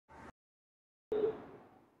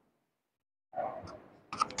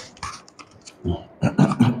Good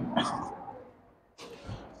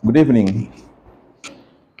evening.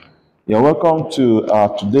 You're welcome to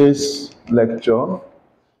today's lecture.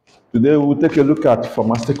 Today we'll take a look at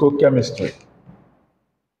pharmaceutical chemistry.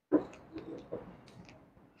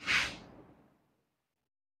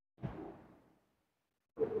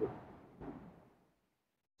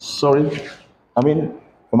 Sorry, I mean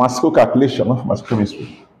pharmaceutical calculation, not pharmaceutical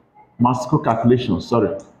chemistry. Pharmaceutical calculation,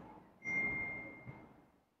 sorry.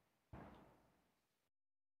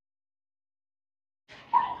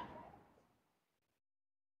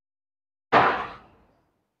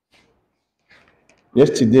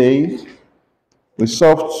 Yesterday we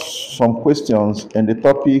solved some questions in the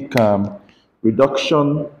topic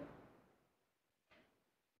reduction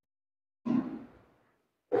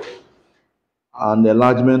and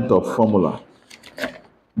enlargement of formula.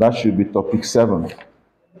 That should be topic 7.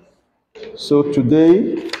 So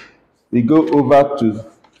today we go over to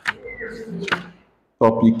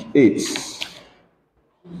topic 8.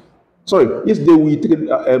 Sorry, yesterday we take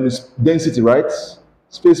density, right?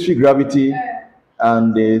 Specific gravity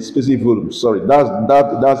and the specific volume. Sorry,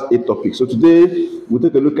 that's 8 topics. So today we'll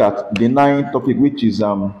take a look at the 9th topic, which is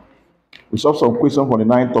we solve some questions for the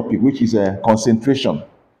 9th topic, which is concentration.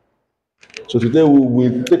 So today we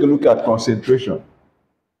will take a look at concentration.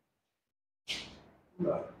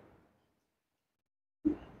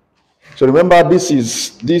 So remember, this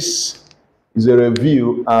is a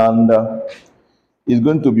review, and it's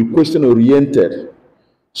going to be question oriented.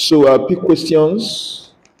 So I'll pick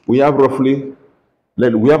questions. We have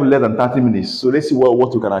we have less than 30 minutes. So let's see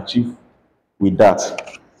what we can achieve with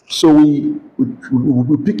that. So we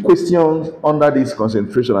pick questions under this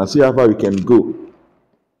concentration and see how far we can go.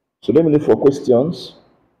 So let me look for questions.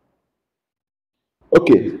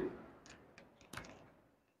 Okay,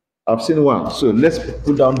 I've seen one. So let's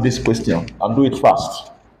put down this question and do it fast.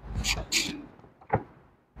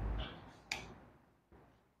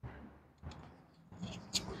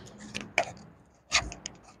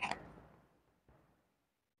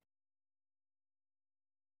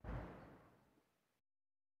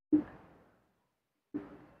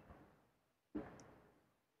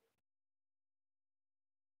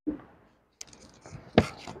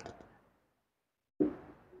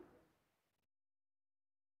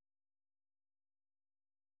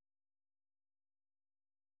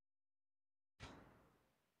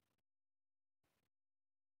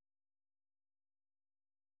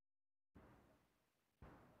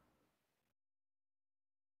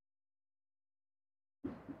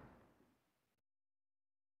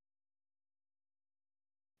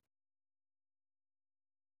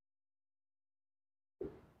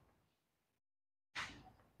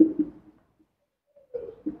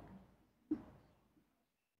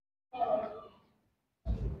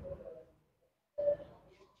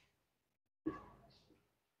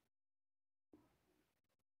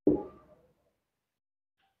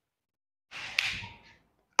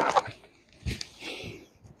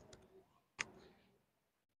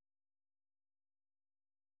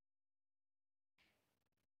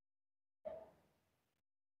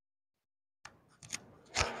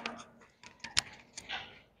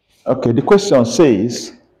 Okay, the question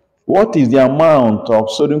says, what is the amount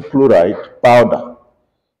of sodium chloride powder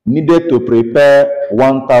needed to prepare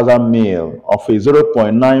 1000 ml of a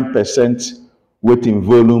 0.9% weight in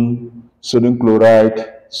volume sodium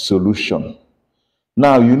chloride solution?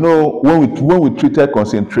 Now, you know, when we treated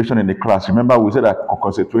concentration in the class, remember we said that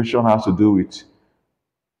concentration has to do with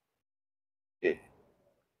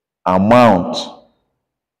amount,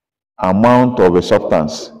 amount of a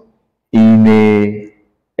substance in a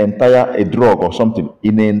drug or something,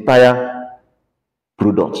 in an entire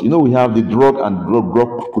product. You know, we have the drug and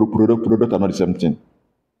product are not the same thing.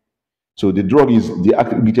 So the drug is the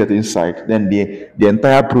active ingredient inside, then the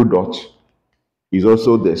entire product is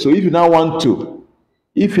also there. So if you now want to,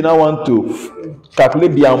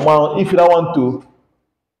 calculate the amount, if you now want to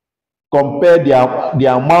compare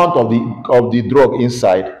the amount of the drug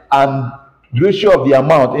inside and ratio of the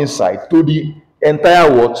amount inside to the entire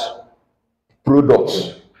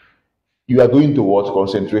product, you are going to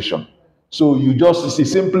concentration. So you just see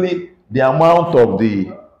simply the amount of the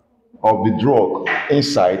drug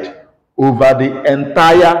inside over the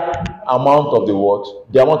entire amount of the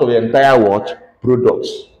amount of the entire product.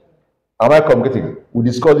 Am I communicating? We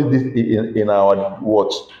discussed this in our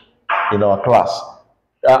in our class.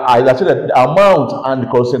 I said that the amount and the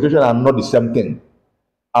concentration are not the same thing.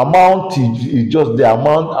 Amount is just the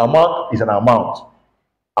amount. Amount is an amount.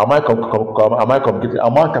 Am I communicating?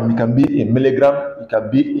 Amount can be in milligram, it can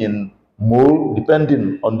be in mole,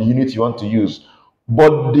 depending on the unit you want to use.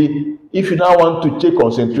 But if you now want to check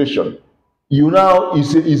concentration,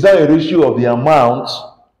 is that a ratio of the amount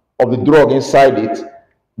of the drug inside it,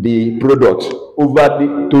 the product, over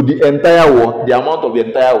to the entire what, the amount of the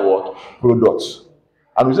entire what product.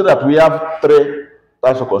 And we said that we have three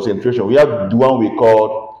types of concentration. We have the one we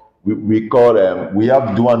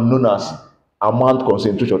have the one known as amount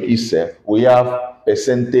concentration itself. We have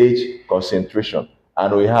percentage concentration,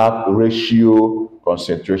 and we have ratio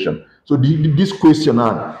concentration. So this question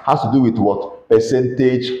now has to do with what?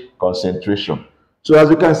 Percentage concentration. So as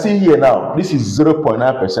you can see here now, this is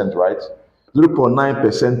 0.9%, right?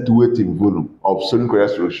 0.9% weight in volume of sodium chloride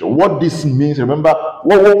solution. What this means, remember,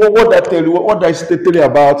 what I tell you, what I tell you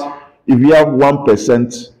about if you have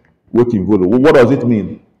 1% weight in volume, what does it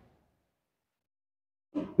mean?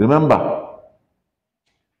 Remember,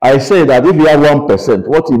 I say that if you have 1%,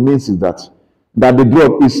 what it means is that the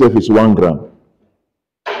drug itself is 1 gram.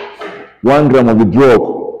 1 gram of the drug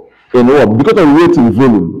in what? Because of weight in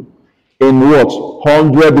volume, in what?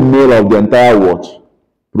 100 ml of the entire what?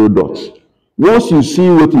 Product. Once you see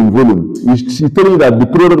weight in volume, it's telling you that the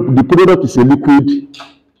product is a liquid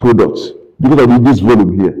product because of this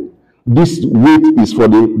volume here. This weight is for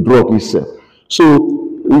the drug itself. So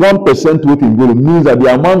 1% weight in volume means that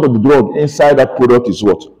the amount of the drug inside that product is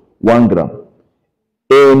what? 1 gram.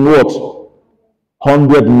 In what?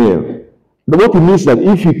 100 ml. What it means that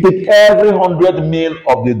if you take every 100 ml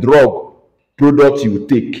of the drug product you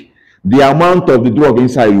take, the amount of the drug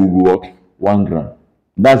inside will be what? 1 gram.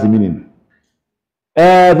 That's the meaning.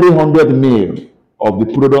 Every 100 ml of the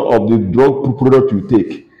drug product you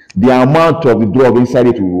take, the amount of the drug inside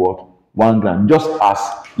it will be what? 1 gram. Just as,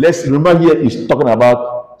 let's remember here is talking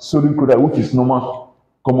about sodium chloride, which is normal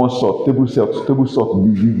common salt, table salt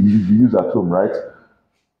you use at home, right?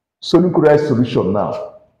 Sodium chloride solution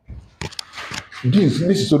now. This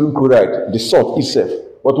is sodium chloride, the salt itself.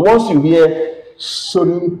 But once you hear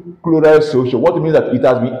sodium chloride solution, what it means that it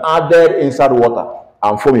has been added inside water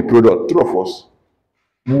and form a product. True of us.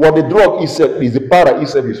 What the drug itself is, the powder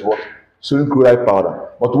itself is what? Sodium chloride powder.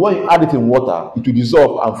 But when you add it in water, it will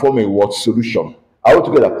dissolve and form a what? Solution. Are we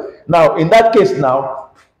together? Now, in that case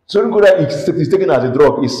now, sodium chloride is taken as a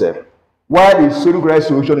drug itself, while the sodium chloride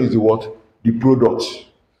solution is the what? The product.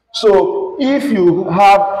 So, if you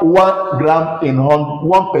have 1 gram in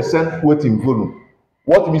 1% weight in volume,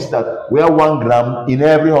 what means that we have 1 gram in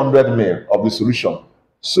every 100 ml of the solution.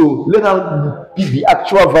 So, let us give the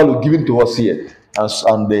actual value given to us here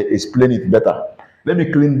and explain it better. Let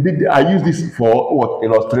me clean. I use this for what?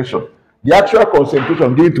 Illustration. The actual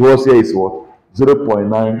concentration given to us here is what?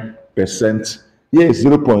 0.9%. Here is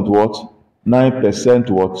 0.9%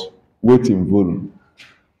 what? Weight in volume.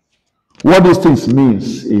 What these things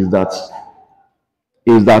means is that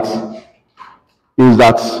the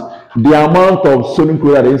amount of sodium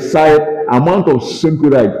chloride is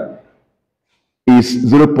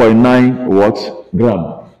 0.9 what?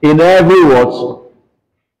 Gram in every what?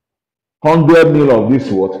 100 ml of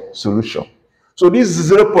this what? Solution. So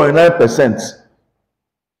this 0.9%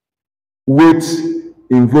 weight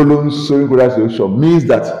in volume sodium chloride solution means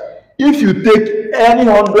that if you take any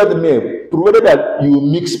 100 ml, provided that you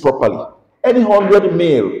mix properly, any 100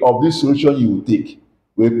 ml of this solution you will take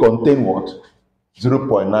will contain what?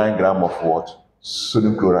 0.9 gram of what?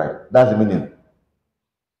 Sodium chloride. That's the meaning.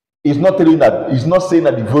 It's not telling that, it's not saying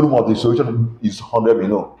that the volume of the solution is 100 ml.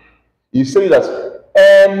 No. It's saying that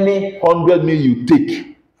any 100 ml you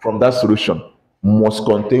take from that solution must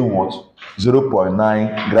contain what?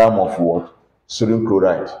 0.9 gram of what? Sodium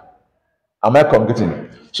chloride. Am I communicating?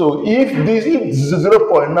 So if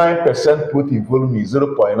 0.9% weight in volume is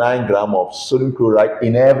 0.9 gram of sodium chloride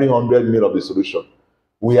in every 100 ml of the solution,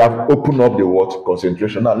 we have opened up the what?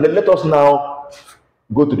 Concentration. Now let us now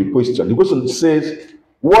go to the question. The question says,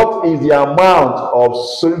 what is the amount of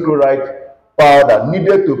sodium chloride powder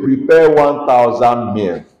needed to prepare 1000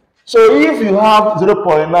 ml? So if you have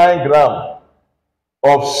 0.9 gram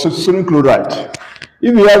of sodium chloride,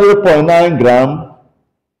 if you have 0.9 gram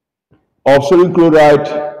of sodium chloride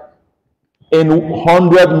in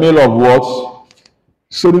 100 ml of what?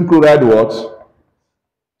 Sodium chloride what?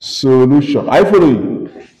 Solution. Are you following?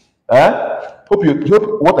 Hope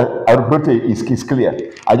what I wrote is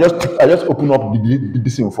clear. I just open up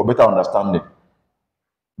this thing for better understanding.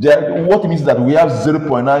 What it means is that we have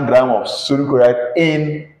 0.9 gram of sodium chloride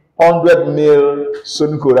in 100 ml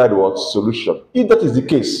sodium chloride what? Solution. If that is the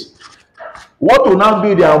case, what will now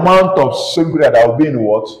be the amount of sodium chloride that will be in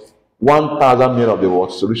what? 1000 ml of the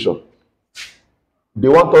what? Solution. They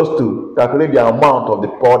want us to calculate the amount of the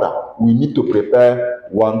powder we need to prepare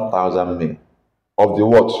 1000 ml of the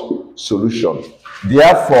what? Solution.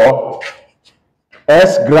 Therefore,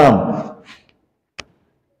 S gram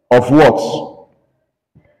of what?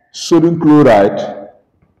 Sodium chloride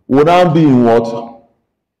will now be in what?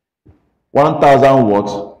 1000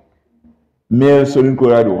 what? Ml sodium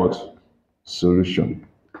chloride what? Solution.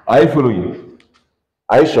 Are you following?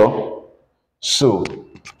 Are you sure? So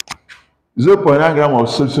 0.9 gram of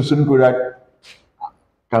sodium chloride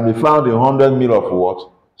can be found in 100 ml of what?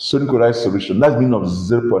 Sodium chloride solution. That's meaning of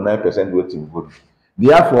 0.9% weight in volume.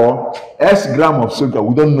 Therefore, S gram of sodium,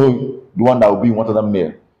 we don't know the one that will be in 1000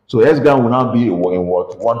 ml. So S gram will now be in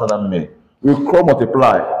what? 1000 ml. We cross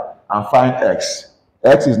multiply and find X.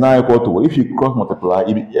 X is now equal to, if you cross multiply,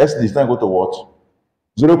 S is now equal to what?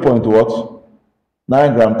 0. What?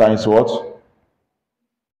 9 gram times what?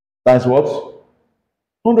 Times what?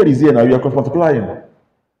 100 is here now. You are cross multiplying.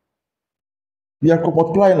 You are cross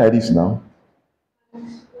multiplying like this now.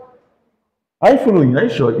 Are you following? Are you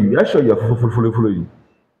sure? Are you sure you are following?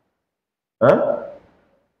 Huh?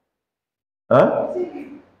 Huh?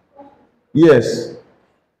 Yes.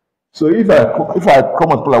 So if I come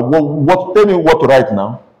multiply, what tell me what to write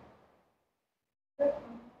now?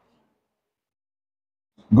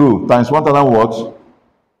 Go times 1000 what?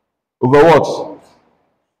 Over what?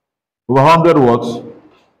 Over 100 what?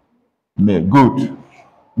 May. Good.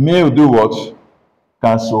 May will do what?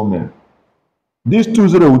 Cancel May. This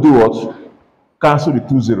 20 will do what? Cancel the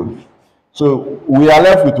 20. So we are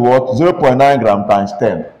left with what? 0.9 gram times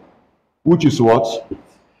 10, which is what?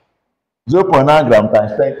 0.9 gram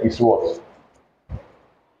times 10 is what?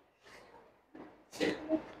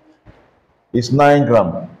 It's 9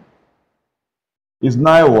 gram. It's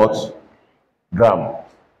 9 what? Gram.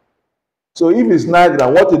 So if it's 9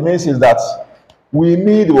 gram, what it means is that we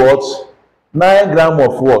need what? 9 gram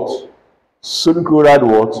of what? Sodium chloride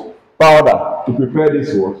what? Powder to prepare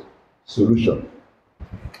this what? Solution.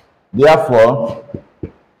 Therefore,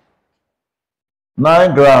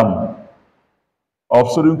 9 gram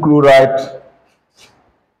of sodium chloride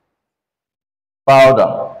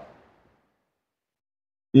powder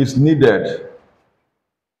is needed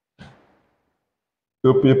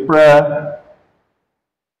to prepare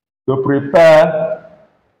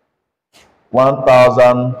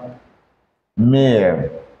 1000 ml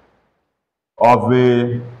of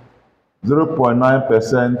a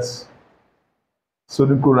 0.9%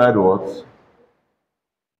 sodium chloride what?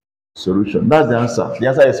 Solution. That's the answer. The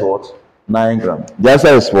answer is what? 9 gram. The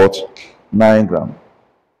answer is what? 9 gram.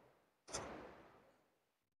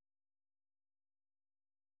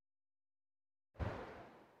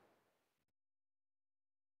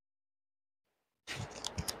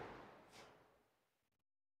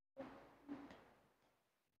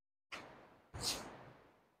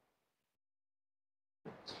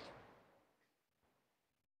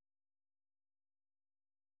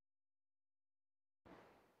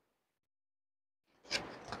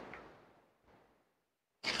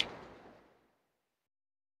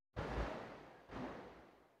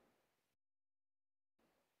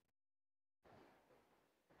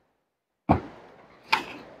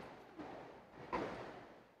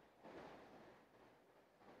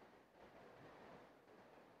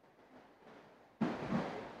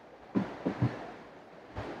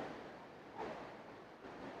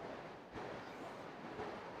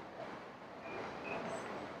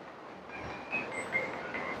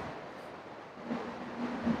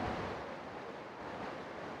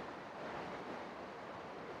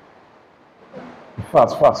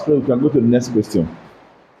 Fast, fast. So you can go to the next question.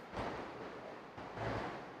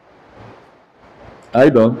 Are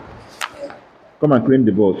you done? Come and clean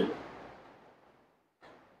the board.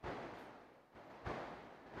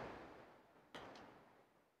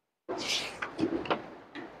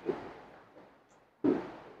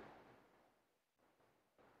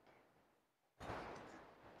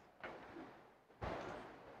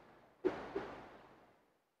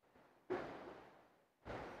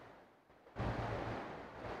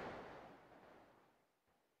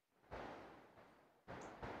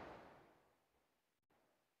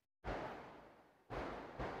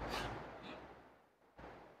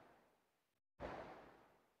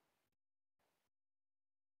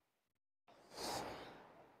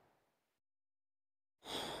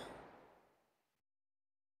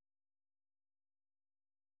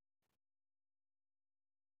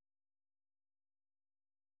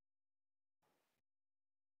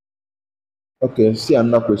 Okay, see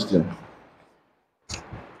another question.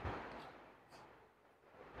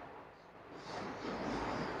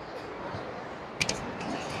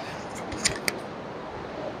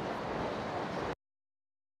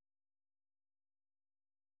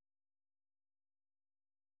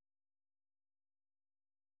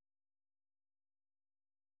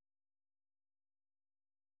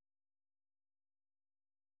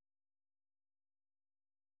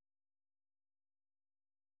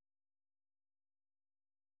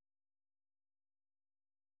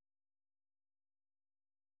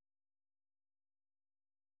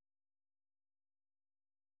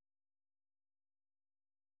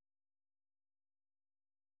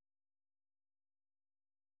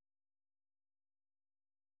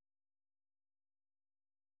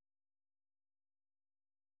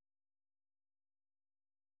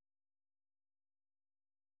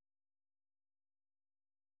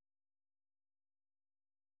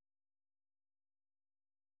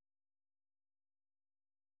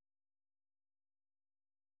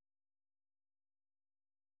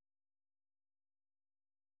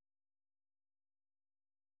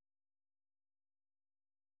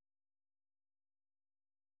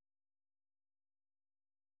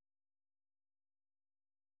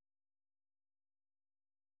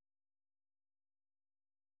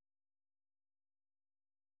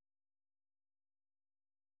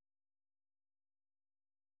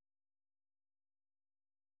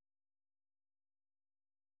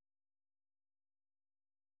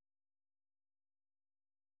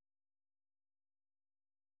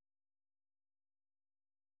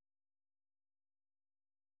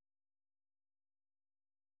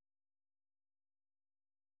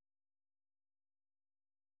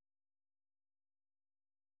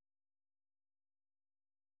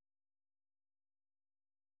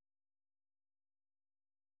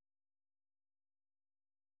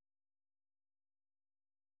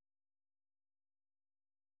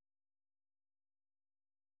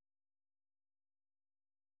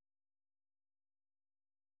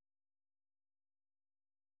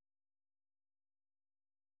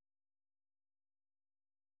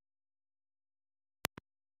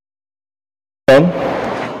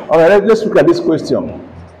 All right, let's look at this question.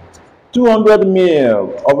 200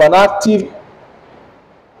 ml of an active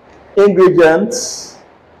ingredient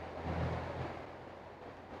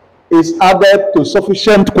is added to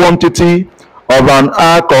sufficient quantity of an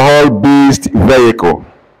alcohol-based vehicle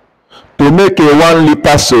to make a 1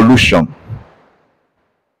 liter solution.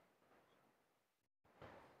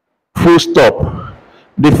 Full stop.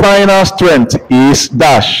 The final strength is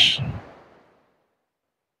dash.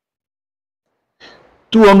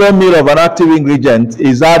 200 ml of an active ingredient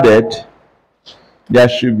is added. There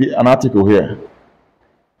should be an article here.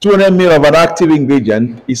 200 ml of an active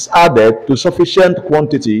ingredient is added to sufficient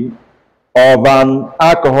quantity of an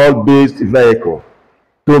alcohol-based vehicle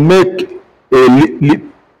to make a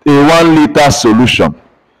 1 liter solution.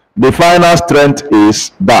 The final strength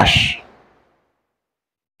is dash.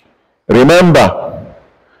 Remember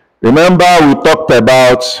we talked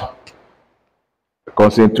about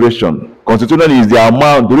concentration. Concentration is the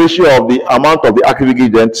amount, the ratio of the amount of the active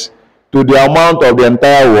ingredient to the amount of the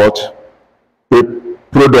entire what? The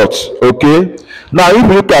product. Okay. Now, if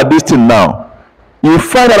you look at this thing now, you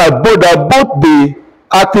find out that both the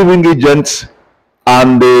active ingredients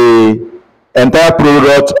and the entire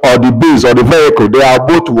product or the base or the vehicle, they are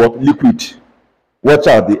both what? Liquid. Watch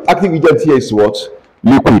out. The active ingredient here is what?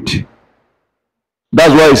 Liquid.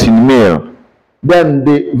 That's why it's in male. Then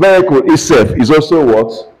the vehicle itself is also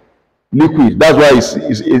what? Liquid. That's why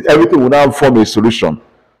everything will now form a solution.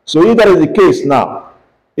 So if that is the case now,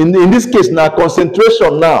 in this case now,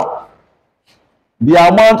 concentration now, the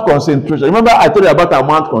amount concentration. Remember I told you about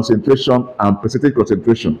amount concentration and percentage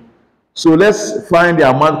concentration. So let's find the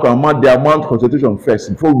amount concentration first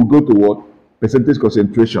before we go to what? Percentage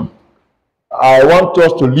concentration. I want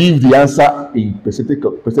us to leave the answer in percentage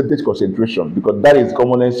concentration because that is the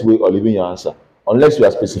commonest way of leaving your answer. Unless you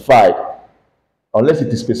are specified, unless it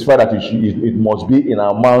is specified that it must be in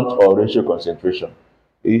amount or ratio concentration.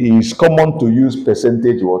 It is common to use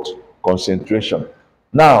percentage what? Concentration.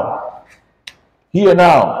 Now, here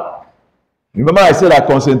now, remember I said that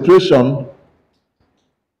concentration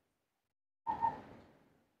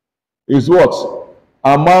is what?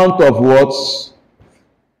 Amount of what?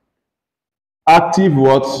 Active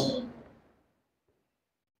what?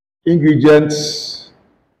 Ingredients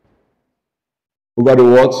over the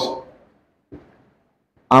what?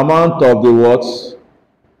 Amount of the what?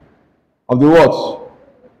 Of the what?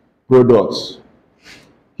 Products.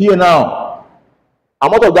 Here now,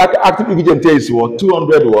 amount of that active ingredient here is what?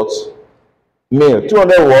 200 what? Ml.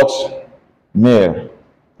 200 what? Ml.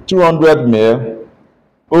 200 ml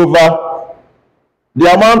over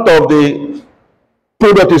the amount of the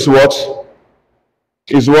product is what?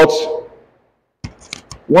 Is what?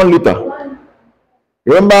 1 liter.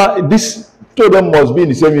 Remember, this total must be in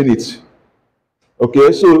the same unit.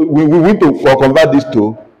 Okay, so we need to convert this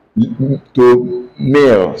to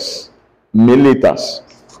milliliters.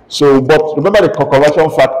 So, but remember the conversion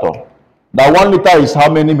factor. That 1 liter is how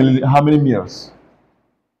many mils?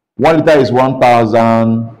 1 liter is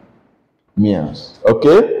 1,000 mils.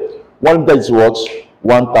 Okay, 1 liter is what?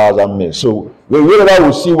 1,000 mils. So whenever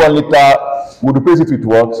we see 1 liter, we replace it with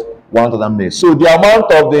what? 1,000 mils. So the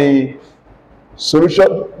amount of the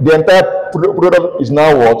solution, the entire product is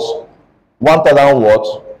now what? 1,000 what?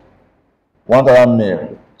 1,000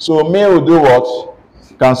 mil. So mil will do what?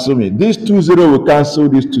 Cancel me. This 20 will cancel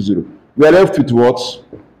this 20. We are left with what?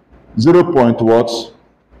 0 point what?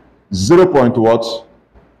 0 point what?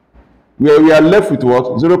 We are left with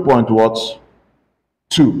what? 0 point what?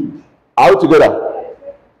 2. All together.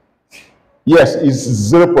 Yes, it's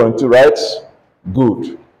 0 0.2, right?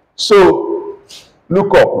 Good. So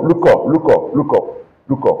look up.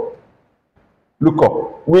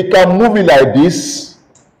 We can move it like this.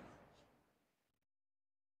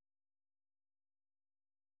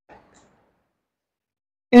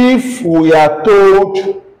 If we are told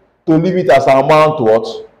to leave it as amount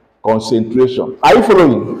what? Concentration. Are you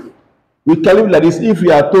following? We can leave it like this if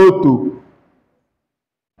we are told to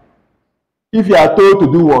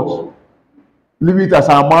do what? Leave it as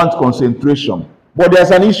amount concentration. But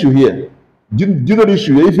there's an issue here. Do you know the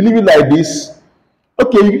issue? If you leave it like this,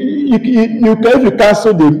 okay, you can, if you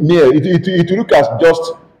cancel the near, it will look as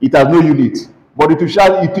just it has no unit. But it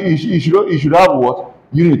should have what?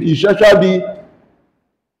 Unit. It should actually be,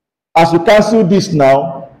 as you cancel this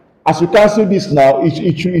now,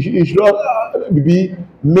 it should be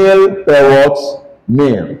male per what?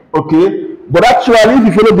 Male. Okay? But actually, if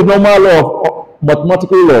you follow the normal law of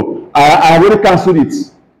mathematical law, I have already cancelled it.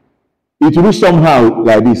 It will be somehow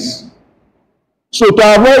like this. So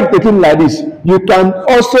to avoid taking like this, you can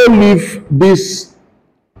also leave this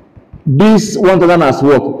 1,000 as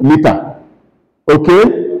what? Liter. Okay?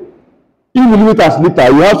 If you leave it as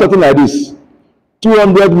liter, you have something like this: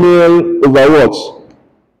 200 ml over what?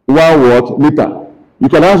 1 what? Liter. You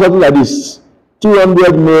can have something like this: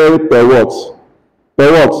 200 ml per what?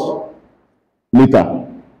 Per what? Liter.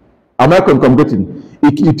 Am I communicating?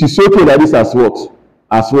 It is okay like this as what?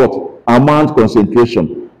 As what? Amount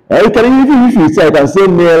concentration. You can even if you say I can say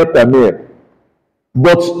ml per ml.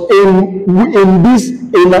 But in this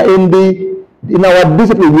in our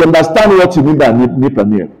discipline, we understand what you mean by mil per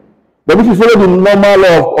mil. But if you follow the normal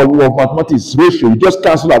law of mathematics ratio, you just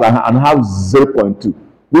cancel out and have 0.2,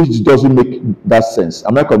 which doesn't make that sense.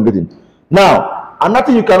 Am I communicating? Now, another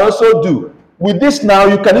thing you can also do with this now,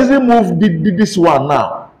 you can easily move this one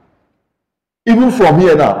now. Even from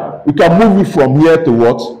here now, you can move it from here to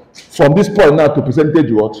what? From this point now to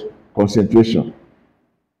percentage what? Concentration.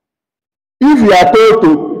 If you are told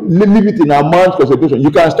to leave it in amount concentration, you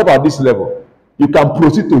can stop at this level. You can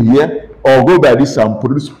proceed to here or go by this and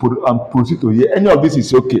proceed to here. Any of this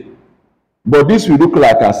is okay. But this will look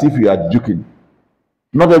like as if you are joking.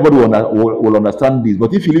 Not everybody will understand this.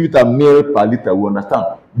 But if you leave it at mil per liter, we understand.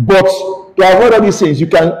 But to avoid all these things, you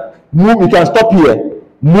can move, you can stop here,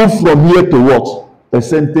 move from here to what?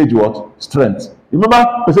 Percentage what? Strength.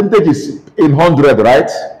 Remember, percentage is in 100, right?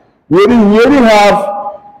 We only have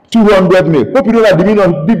 200 mil. Hope you know that the meaning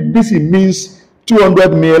of this means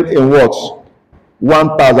 200 mil in what?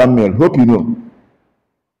 1000 mil. Hope you know.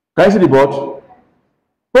 Can you see the board?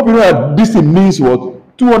 Hope you know that this means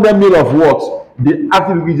what? 200 mil of what? The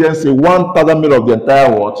active ingredient say 1000 mil of the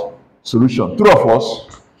entire what? Solution. True of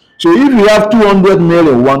us. So if you have 200 mil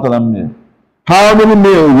in 1000 mil, how many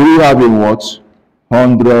mil will you have in what?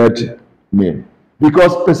 100 mil.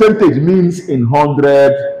 Because percentage means in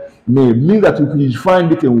 100 mil. Means that if you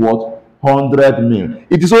find it in what? 100 mil.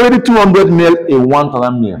 It is already 200 mil in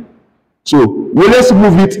 1000 mil. So let's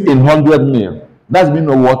move it in 100 mil. That's mean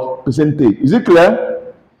of what? Percentage. Is it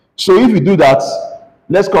clear? So if you do that,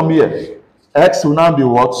 let's come here. X will now be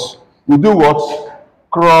what? We do what?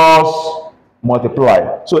 Cross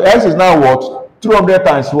multiply. So X is now what? 200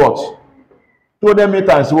 times what? 200 mil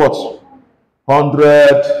times what?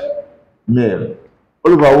 100 mil.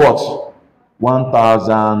 All over what?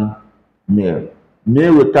 1000 mil.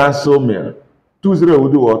 Mil will cancel mil. 20 will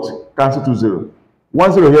do what? Cancel 20.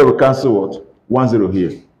 10 here will cancel what? 10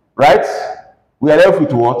 here. Right? We are left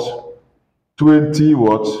with what? 20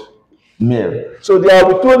 what? Mil. So there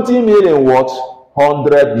will be 20 mil in what?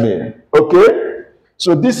 100 mil. Okay?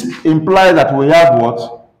 So this implies that we have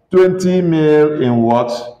what? 20 mil in what?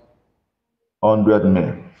 100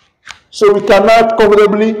 mil. So we cannot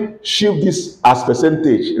comfortably shift this as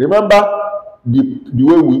percentage. Remember the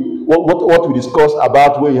way what we discussed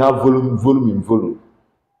about where you have volume in volume.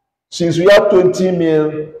 Since we have 20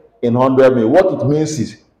 mil in 100 mil, what it means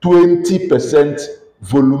is 20%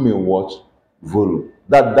 volume in what? Volume.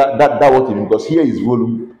 That what it means, because here is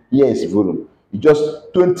volume, here is volume. It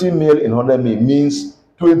just 20 mil in 100 mil means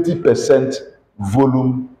 20%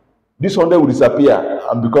 volume. This 100 will disappear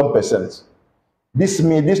and become percent. This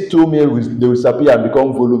 2 mil will disappear and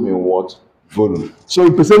become volume in what? Volume. So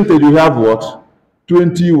in percentage you have what?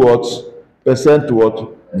 20 what? Percent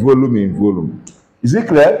what? Volume in volume. Is it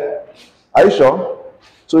clear? Are you sure?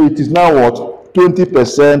 So it is now what?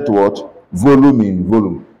 20% what? Volume in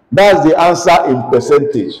volume. That's the answer in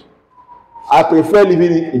percentage. I prefer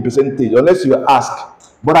leaving it in percentage unless you ask.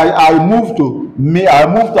 But I move to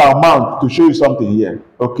amount to show you something here.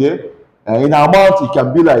 Okay? In amount, it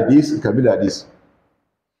can be like this, it can be like this.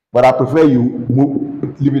 But I prefer you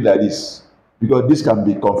leave it like this, because this can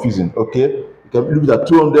be confusing. Okay? You can leave it at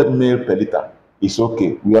 200 mil per liter. It's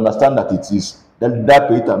okay. We understand that it is. That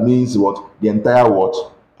per liter means what? The entire what?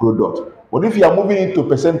 Product. But if you are moving into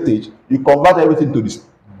percentage, you convert everything to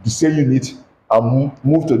the same unit and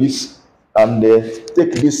move to this and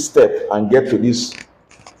take this step and get to this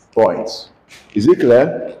point. Is it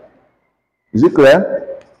clear? Is it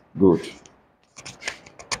clear? Good.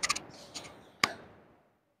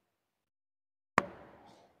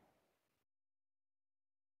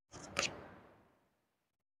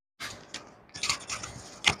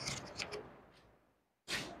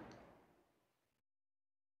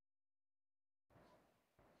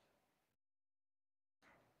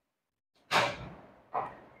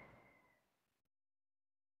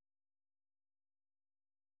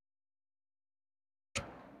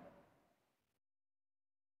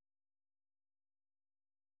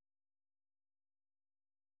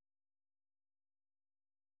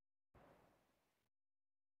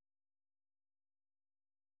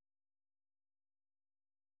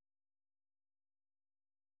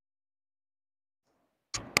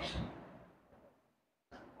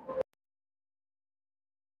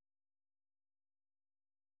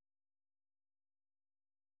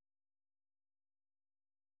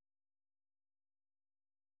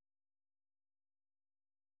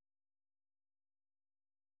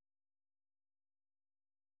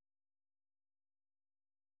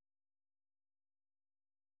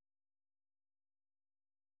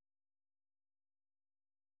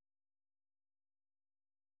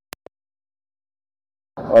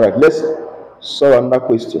 All right, let's solve another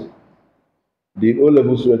question. The O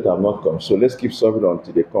level students have not come, so let's keep solving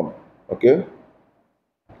until they come. Okay?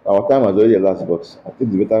 Our time has already elapsed, but I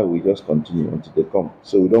think the better we just continue until they come,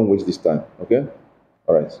 so we don't waste this time. Okay?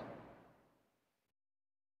 All right.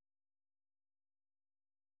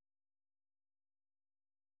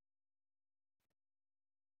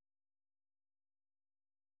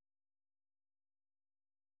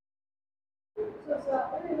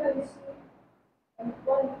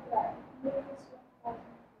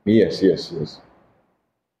 Yes, yes, yes.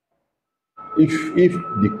 If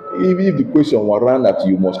the question warrant that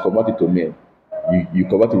you must convert it to mail, you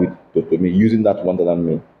convert it to mail using that 1,000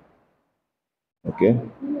 mail. Okay?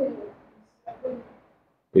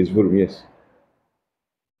 It's volume, yes.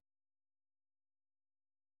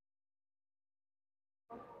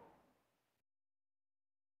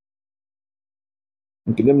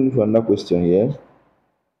 Okay, let me look for another question here.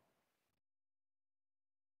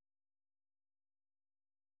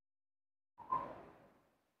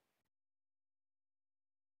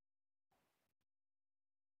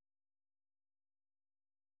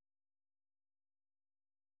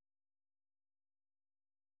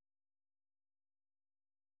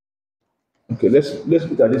 Okay, let's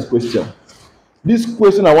look at this question. This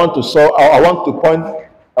question I want to solve, I want to point,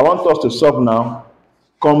 I want us to solve now,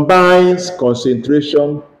 combines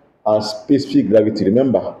concentration and specific gravity.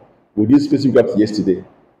 Remember, we did specific gravity yesterday.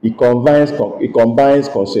 It combines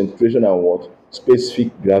concentration and what?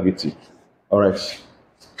 Specific gravity. All right.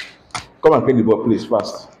 Come and clean the board, please,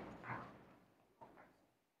 fast.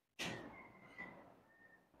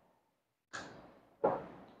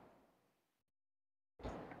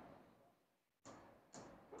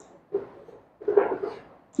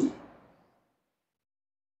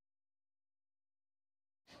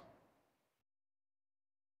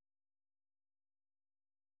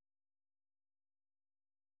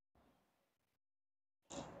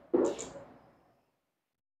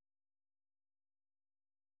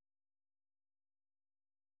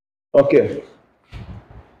 Okay.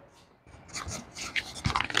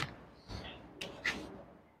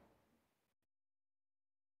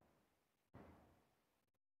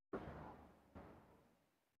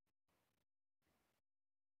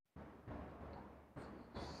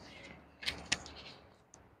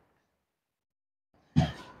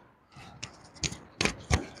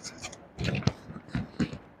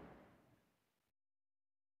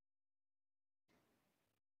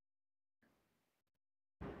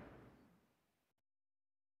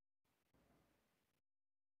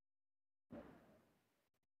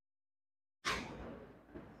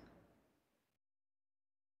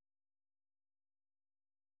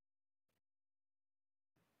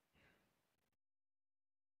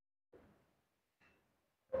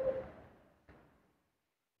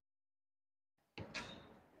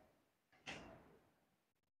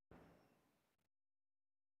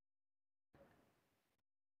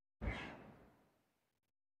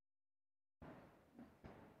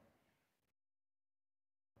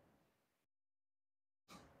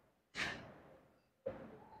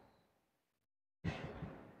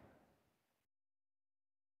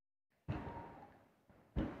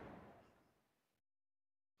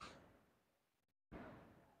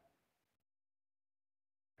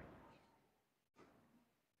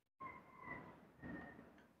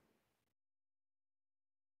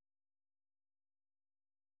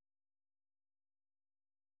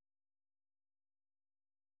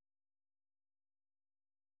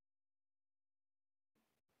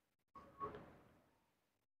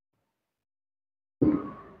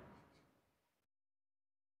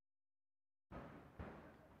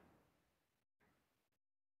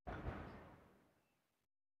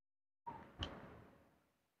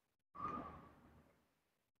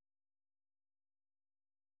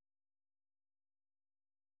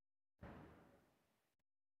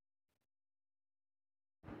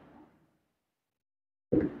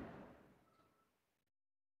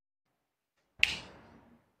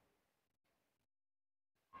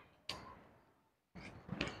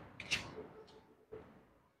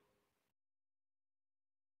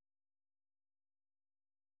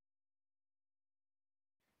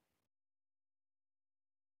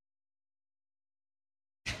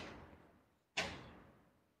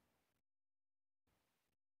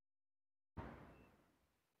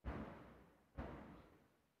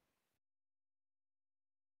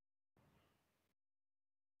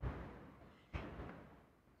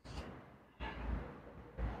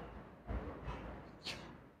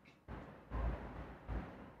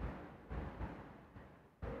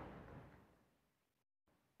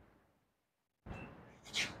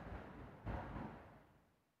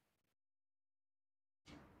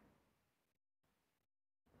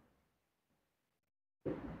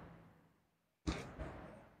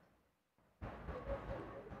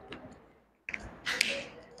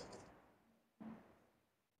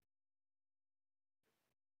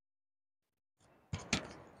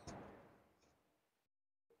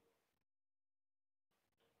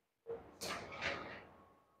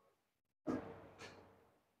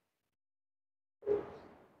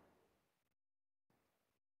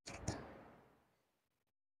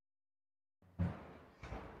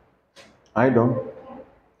 I don't.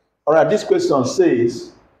 All right, this question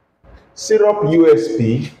says syrup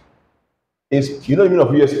USP is, you know the meaning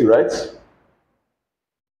of USP, right?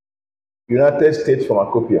 United States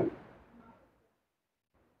Pharmacopoeia.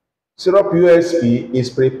 Syrup USP is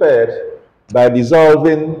prepared by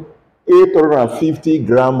dissolving 850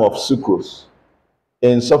 grams of sucrose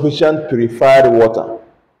in sufficient purified water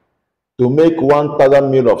to make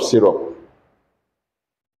 1000 ml of syrup.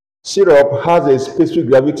 Syrup has a specific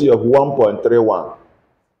gravity of 1.31,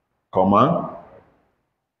 comma.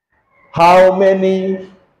 How many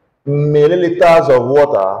milliliters of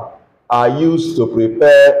water are used to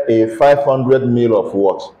prepare a 500 ml of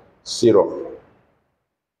what? Syrup.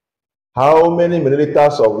 How many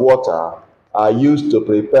milliliters of water are used to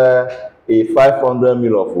prepare a 500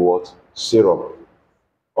 ml of what? Syrup.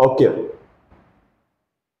 Okay.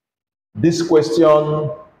 This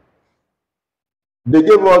question, they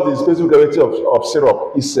gave us the specific gravity of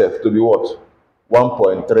syrup itself to be what?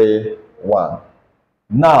 1.31.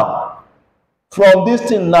 Now, from this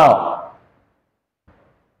thing now,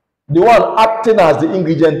 the one acting as the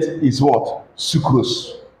ingredient is what?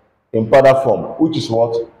 Sucrose in powder form, which is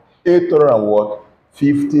what? 800 and what?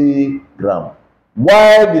 50 gram.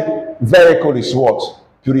 While the vehicle is what?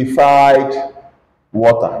 Purified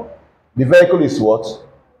water. The vehicle is what?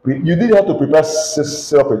 You didn't have to prepare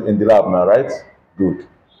syrup in the lab now, right? Good.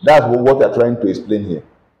 That's what they're trying to explain here.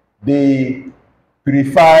 The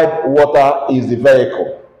purified water is the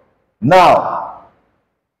vehicle. Now,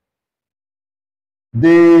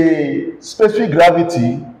 the specific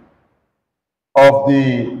gravity of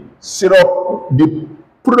the syrup, the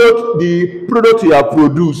product you have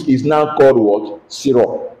produced is now called what?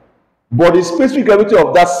 Syrup. But the specific gravity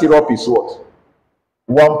of that syrup is what?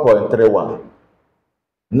 1.31.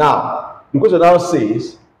 Now, the question now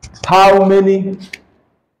says, how many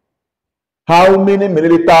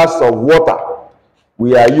milliliters of water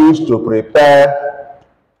we are used to prepare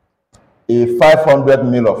a 500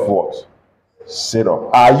 ml of what? Syrup.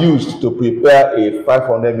 Are used to prepare a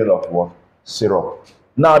 500 ml of what? Syrup.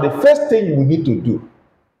 Now, the first thing we need to do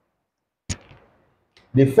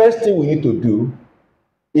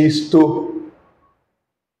is to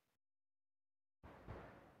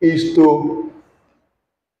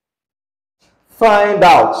find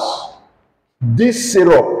out this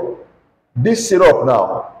syrup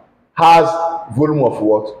now has volume of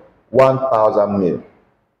what? 1000 ml.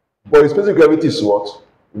 But its specific gravity is what?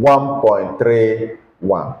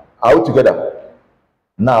 1.31. Are we together?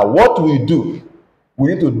 Now, what we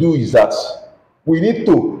need to do is that we need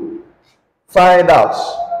to find out.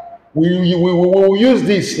 We will use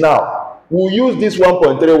this now. We'll use this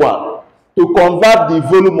 1.31 to convert the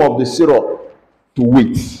volume of the syrup to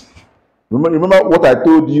weight. Remember what I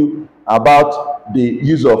told you about the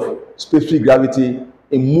use of specific gravity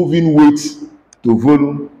in moving weight to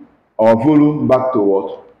volume, or volume back to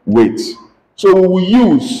what? Weight. So we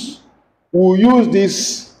will use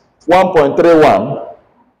this 1.31,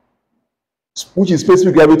 which is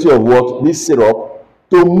specific gravity of what? This syrup,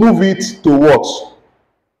 to move it to what?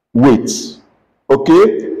 Weight.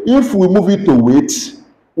 Okay? If we move it to weight,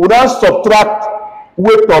 we now subtract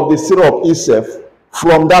weight of the syrup itself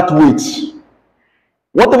from that weight.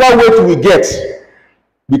 Whatever weight we get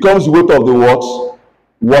becomes the weight of the what?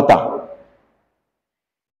 Water.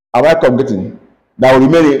 Am I getting? That will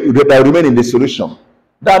remain in the solution.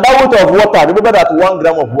 That weight of water, remember that 1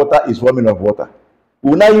 gram of water is 1 ml of water.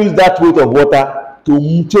 We will now use that weight of water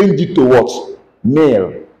to change it to what?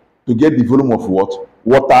 Ml, to get the volume of what?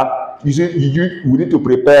 Water. We need to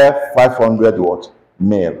prepare 500 what?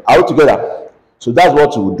 Ml. Are we together? So that's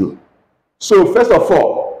what we will do. So first of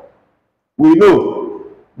all, we know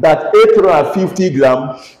that 850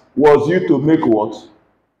 grams was used to make what?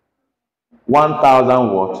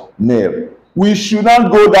 1000 what? Ml. We should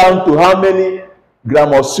not go down to how many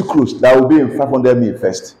grams of sucrose that will be in 500 ml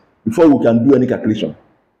first before we can do any calculation.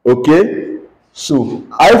 Okay? So,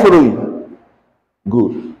 are you following?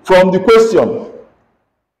 Good. From the question,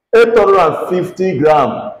 850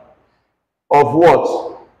 grams of what?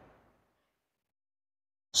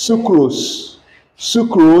 Sucrose.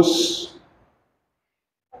 Sucrose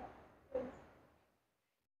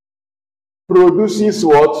produces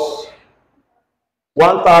what?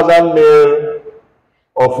 1000 ml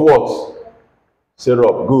of what?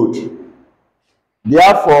 Syrup. Good.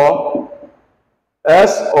 Therefore,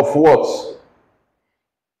 S of what?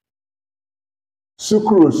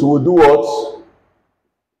 Sucrose will do what?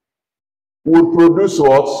 Will produce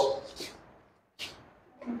what?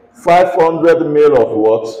 500 ml of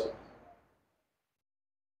what?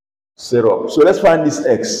 Syrup. So let's find this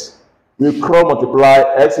X. We cross multiply.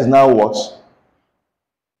 X is now what?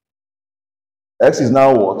 X is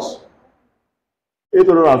now what?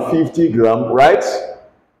 850 gram, right?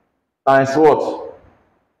 Times what?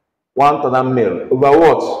 1000 mil over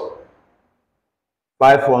what?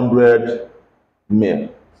 500 mil.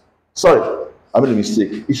 Sorry, I made a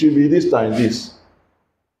mistake. It should be this times this.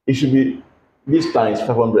 It should be this times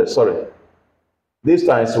 500. Sorry. This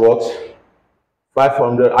times what?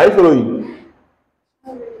 500. Are you following?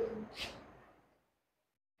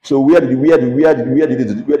 So where did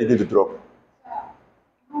it drop?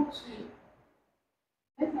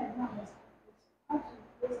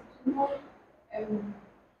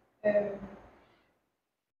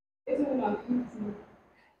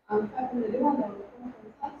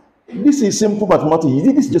 This is simple mathematics.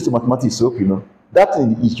 This is just mathematics, so you know. That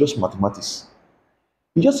thing is just mathematics.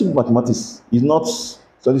 It's just simple mathematics. It's not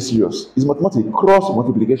something serious. It's mathematics, cross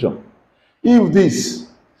multiplication. If this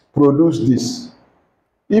produce this,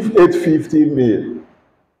 if 850 mil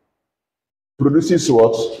produces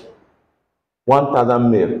what?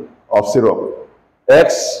 1000 mil of syrup,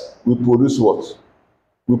 X will produce what?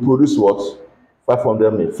 Will produce what?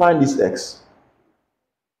 500 mil. Find this X.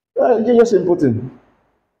 It's just simple thing.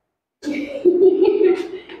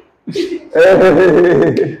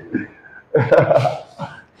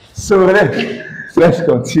 So let's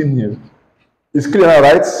continue. It's clear now,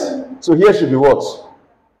 right? So here should be what?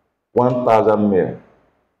 1000 mil.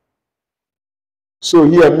 So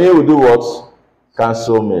here mil will do what?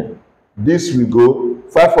 Cancel mil. This will go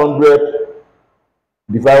 500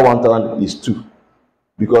 divided 1000 is 2.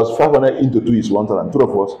 Because 500 into 2 is 1000. True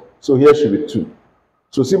of what? So here should be 2.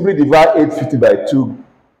 So simply divide 850 by 2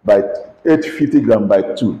 by 850 gram by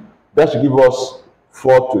 2. That should give us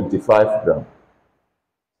 425 gram.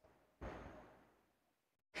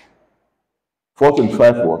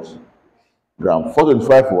 425 what? Gram.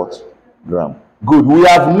 425 what? Gram. Good. We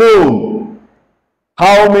have known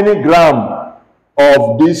how many gram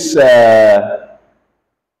of this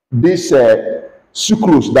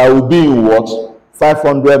sucrose that will be in what?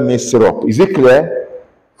 500 ml syrup. Is it clear?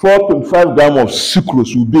 425 gram of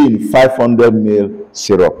sucrose will be in 500 ml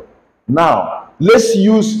syrup. Now, let's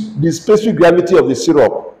use the specific gravity of the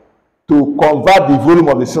syrup to convert the volume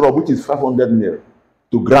of the syrup, which is 500 ml,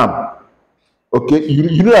 to gram. Okay,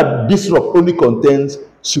 you know that this syrup only contains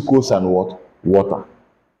sucrose and what? Water.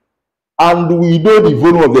 And we know the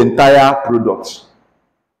volume of the entire product.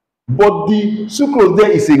 But the sucrose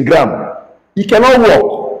there is in gram. It cannot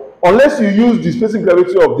work unless you use the specific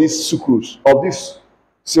gravity of this sucrose, of this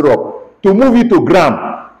syrup, to move it to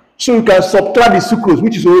gram. So you can subtract the sucrose,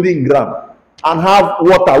 which is already in gram, and have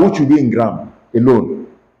water, which will be in gram alone.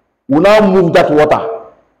 We now move that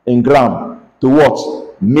water in gram to what?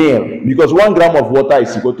 Ml. Because 1 gram of water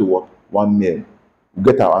is equal to what? 1 ml. We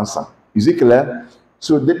get our answer. Is it clear?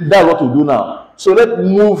 So that's what we do now. So let's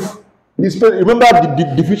move this. Remember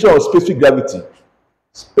the definition of specific gravity.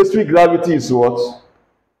 Specific gravity is what?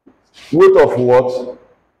 Weight of what?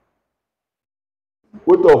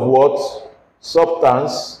 Weight of what?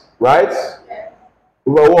 Substance, right?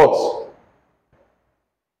 Over what?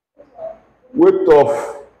 Weight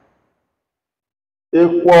of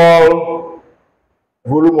equal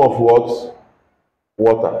volume of what?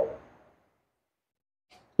 Water.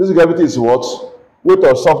 Specific gravity is what? Weight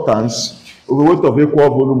of substance over weight of equal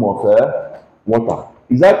volume of water.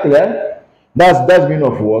 Is that clear? That's meaning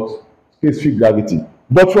of what? Specific gravity.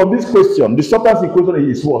 But from this question, the substance equation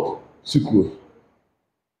is what? Sucrose.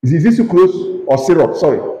 Is it sucrose or syrup?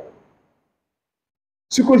 Sorry.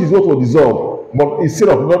 Sucrose is what will dissolve, but it's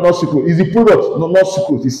syrup, not sucrose. It's the product, not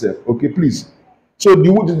sucrose itself. Okay, please. So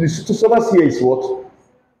the substance here is what?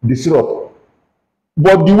 The syrup.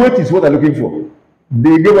 But the weight is what I'm looking for.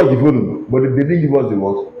 They gave us the volume, but they didn't give us the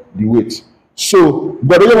what? The weight. So,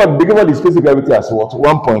 but they gave us the specific gravity as what?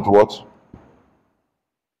 1 point what?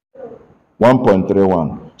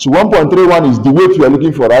 1.31. So 1.31 is the weight you are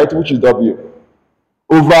looking for, right? Which is W.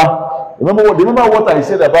 Over, remember what I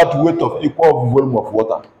said about weight of equal volume of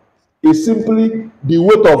water? It's simply the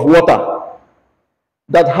weight of water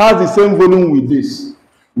that has the same volume with this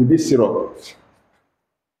syrup.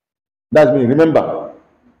 That's meaning, remember,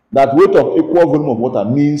 that weight of equal volume of water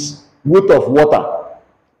means weight of water.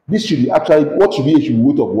 This should be actually, what should be? It should be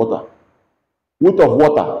weight of water. Weight of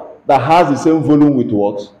water that has the same volume with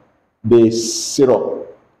what? The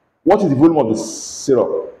syrup. What is the volume of the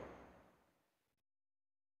syrup?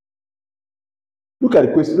 Look at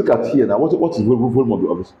the question, look at here now. What is the volume of the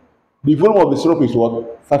syrup? The volume of the syrup is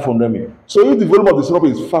what? 500 ml. So if the volume of the syrup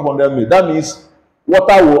is 500 ml, that means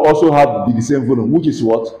water will also have the same volume, which is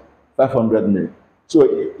what? 500 ml. So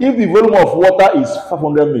if the volume of water is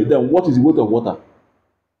 500 ml, then what is the weight of water?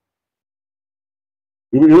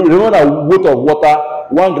 Remember that weight of water,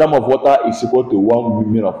 1 gram of water is equal to 1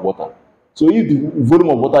 ml of water. So if the volume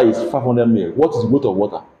of water is 500 ml, what is the weight of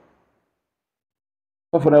water?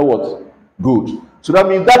 500 what? Good. So that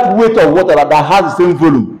means that weight of water that has the same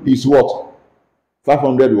volume is what?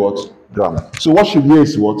 500 what? Gram. So what should be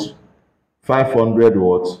is what? 500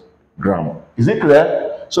 what? Gram. Is it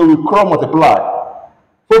clear? So we cross multiply.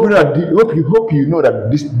 Hope you know that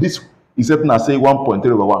this is something I say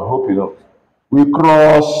 1.3/1. Hope you know. We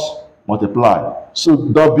cross multiply. So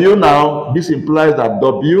W now, this implies that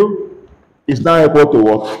W is now equal to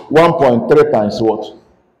what? 1.3 times what?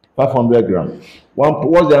 500 gram.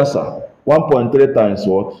 What's the answer? 1.3 times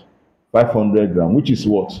what? 500 gram, which is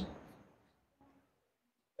what?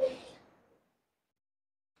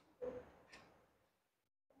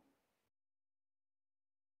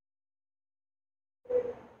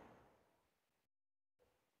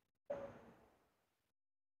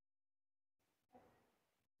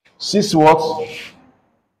 Six what?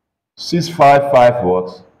 655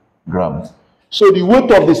 what? Grams. So the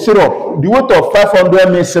weight of the syrup, the weight of 500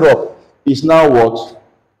 ml syrup is now what?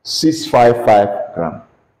 655 gram.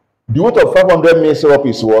 The weight of 500 ml syrup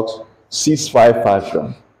is what? 655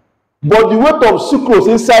 gram. But the weight of sucrose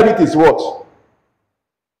inside it is what?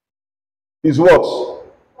 Is what?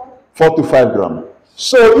 4 to 5 gram.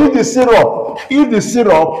 So if the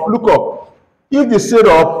syrup, look up, if the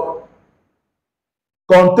syrup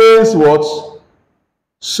contains what?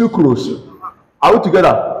 Sucrose. Are we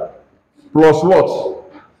together? Plus what?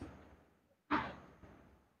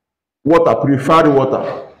 Water, purified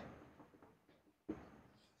water.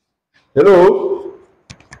 Hello?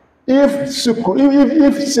 If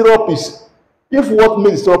syrup is, if what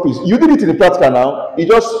makes syrup is, you did it in the practical now, it's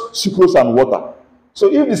just sucrose and water.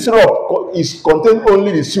 So if the syrup is contain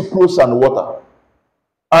only the sucrose and water,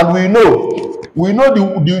 and we know the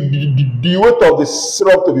weight of the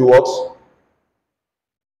syrup to be what?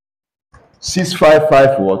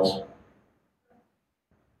 655 what?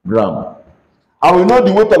 Gram. And we know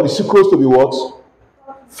the weight of the sucrose to be what?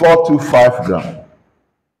 425 gram.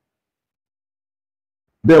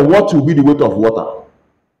 Then what will be the weight of water?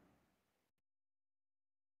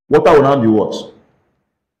 Water will now be what?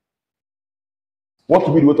 What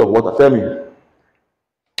will be the weight of water? Tell me.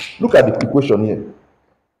 Look at the equation here.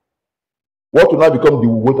 What will now become the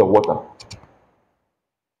weight of water?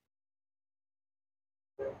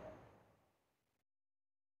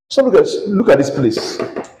 So look at this place.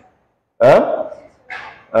 Huh?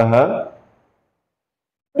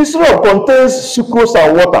 The syrup contains sucrose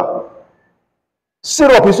and water.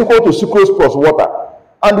 Syrup is equal to sucrose plus water.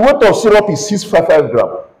 And the weight of syrup is 655 gram.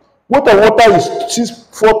 Weight of water is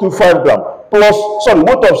 425 gram.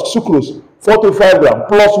 Weight of sucrose 425 gram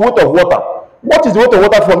plus weight of water. What is the weight of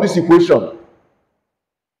water from this equation?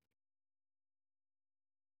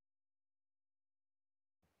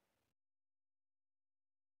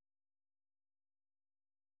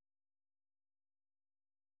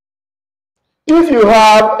 If you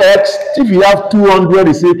have x, if you have 200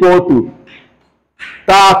 is equal to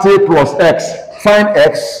 30 plus x, find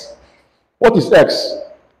x. What is x?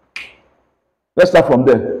 Let's start from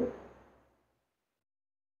there.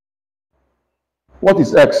 What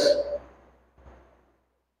is x?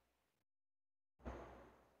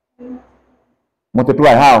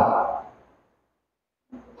 Multiply how?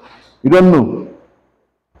 You don't know.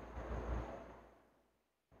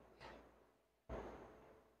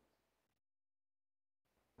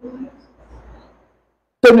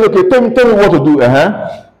 Tell me what to do.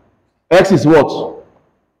 X is what?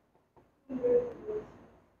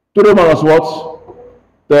 2 minus what?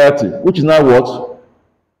 30, which is now what?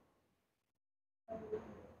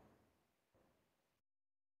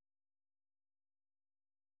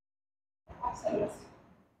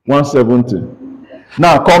 $170.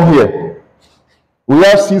 Now come here. We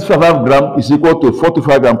have 655 gram is equal to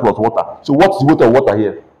 45 gram plus water. So what's the weight of water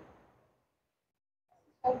here?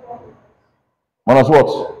 Minus what?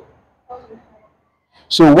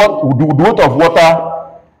 So what the weight of water?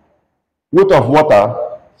 Weight of water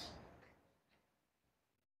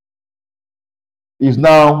is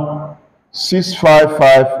now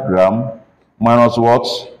 655 gram minus what?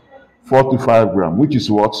 45 gram, which is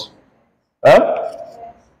what?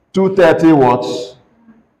 230 what?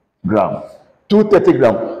 Gram. 230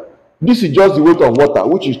 gram. This is just the weight of water,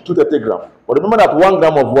 which is 230 gram. But remember that 1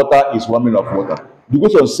 gram of water is 1 ml of water. The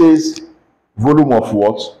question says volume of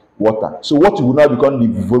what? Water. So what will now become the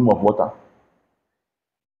volume of water?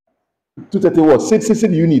 230 what? Say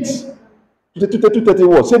the units. 230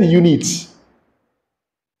 what? Say the units.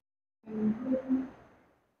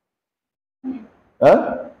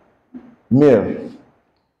 Mil.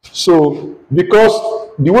 So because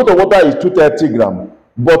the weight of water is 230 gram,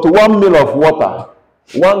 but 1 mil of water,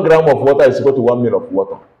 1 gram of water is equal to 1 mil of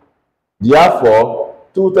water. Therefore,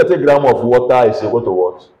 230 gram of water is equal to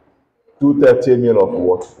what? 230 mil of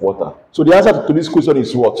what? Water. So the answer to this question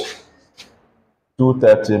is what?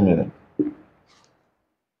 230 mil.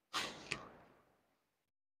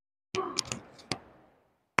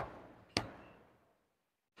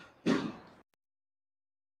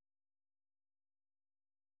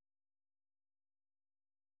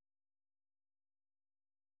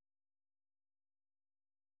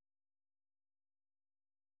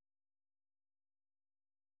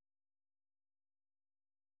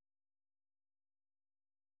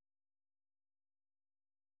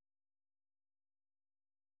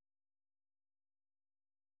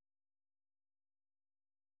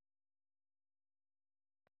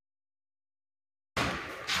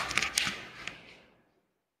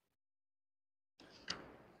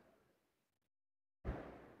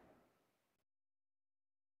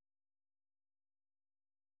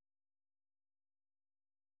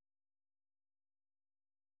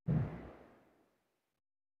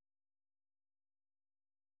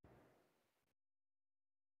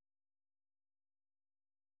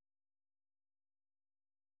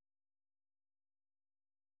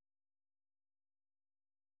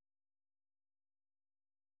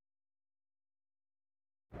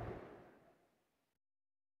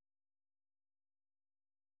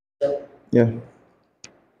 Yeah.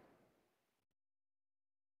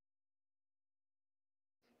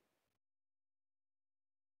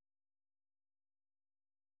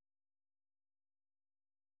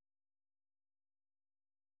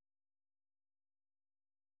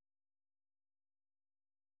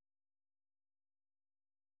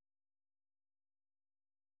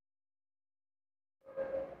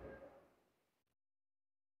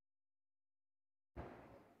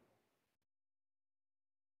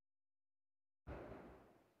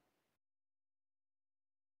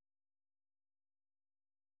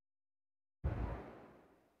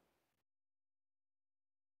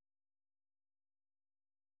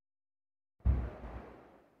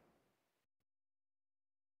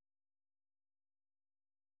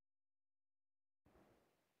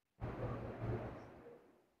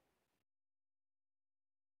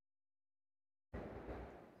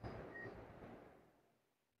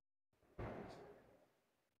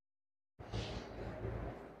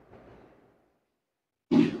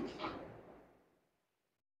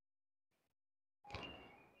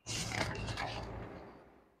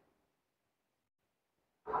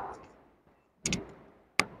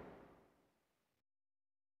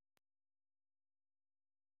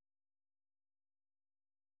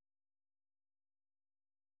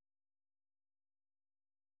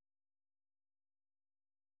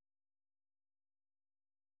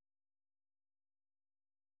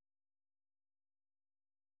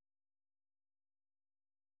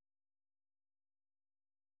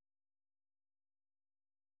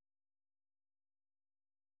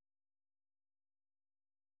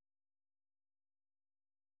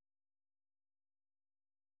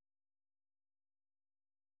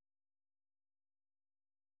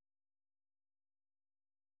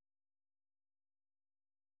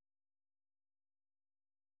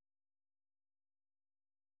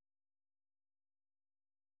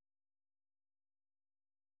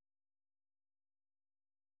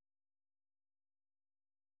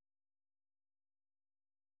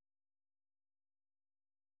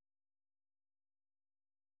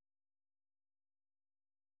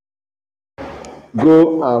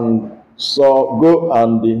 Go and go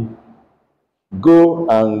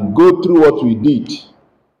and go through what we did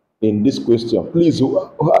in this question. Please, I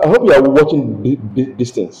hope you are watching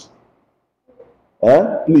these things.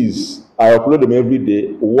 Please, I upload them every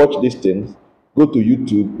day. Watch these things. Go to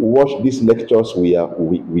YouTube. Watch these lectures we've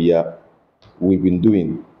been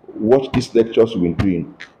doing. Watch these lectures we've been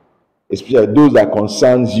doing, especially those that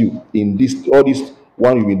concerns you in this all this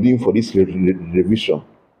one you've been doing for this revision,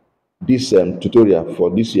 this tutorial for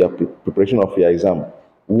this year preparation of your exam.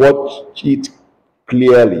 Watch it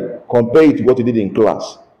clearly. Compare it to what you did in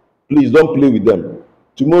class. Please don't play with them.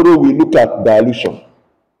 Tomorrow we look at dilution.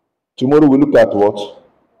 Tomorrow we look at what?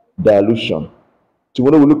 Dilution.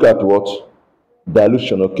 Tomorrow we look at what?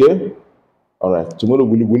 Dilution, okay? All right. Tomorrow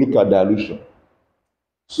we look at dilution.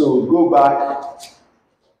 So go back.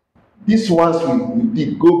 These ones we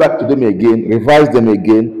did, go back to them again, revise them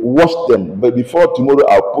again, watch them. But before tomorrow,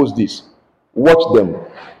 I'll post this. Watch them.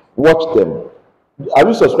 Watch them. Are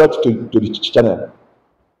you subscribed to the channel?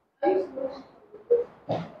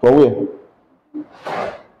 From where?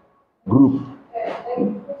 Group.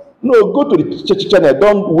 No, go to the channel.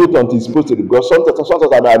 Don't wait until it's posted because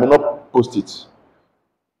sometimes I may not post it.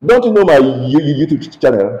 Don't you know my YouTube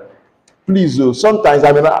channel? Please, sometimes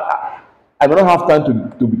I may not have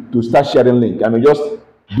time to start sharing link. I may just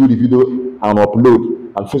do the video and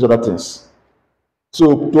upload and fix other things.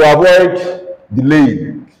 So to avoid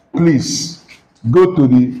delay, please go to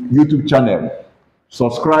the YouTube channel,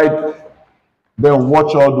 subscribe, then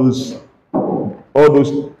watch all those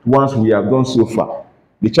ones we have done so far.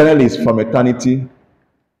 The channel is From Eternity.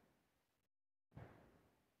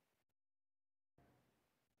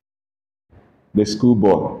 The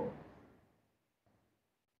Schoolboy.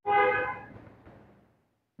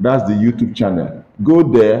 That's the YouTube channel. Go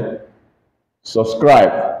there,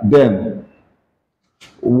 subscribe, then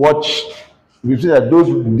watch. We see that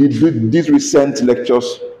these recent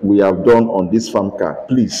lectures we have done on this farm car.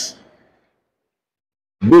 Please,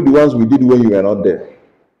 do the ones we did when you were not there.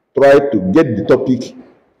 Try to get the topic,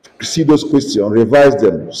 see those questions, revise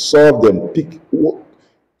them, solve them,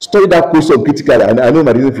 study that question critically. And I know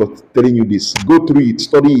my reason for telling you this. Go through it,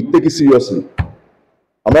 study it, take it seriously.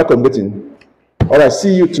 Am I committing? All right,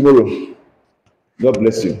 see you tomorrow. God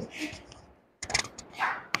bless you.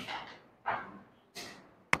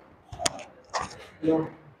 Yeah.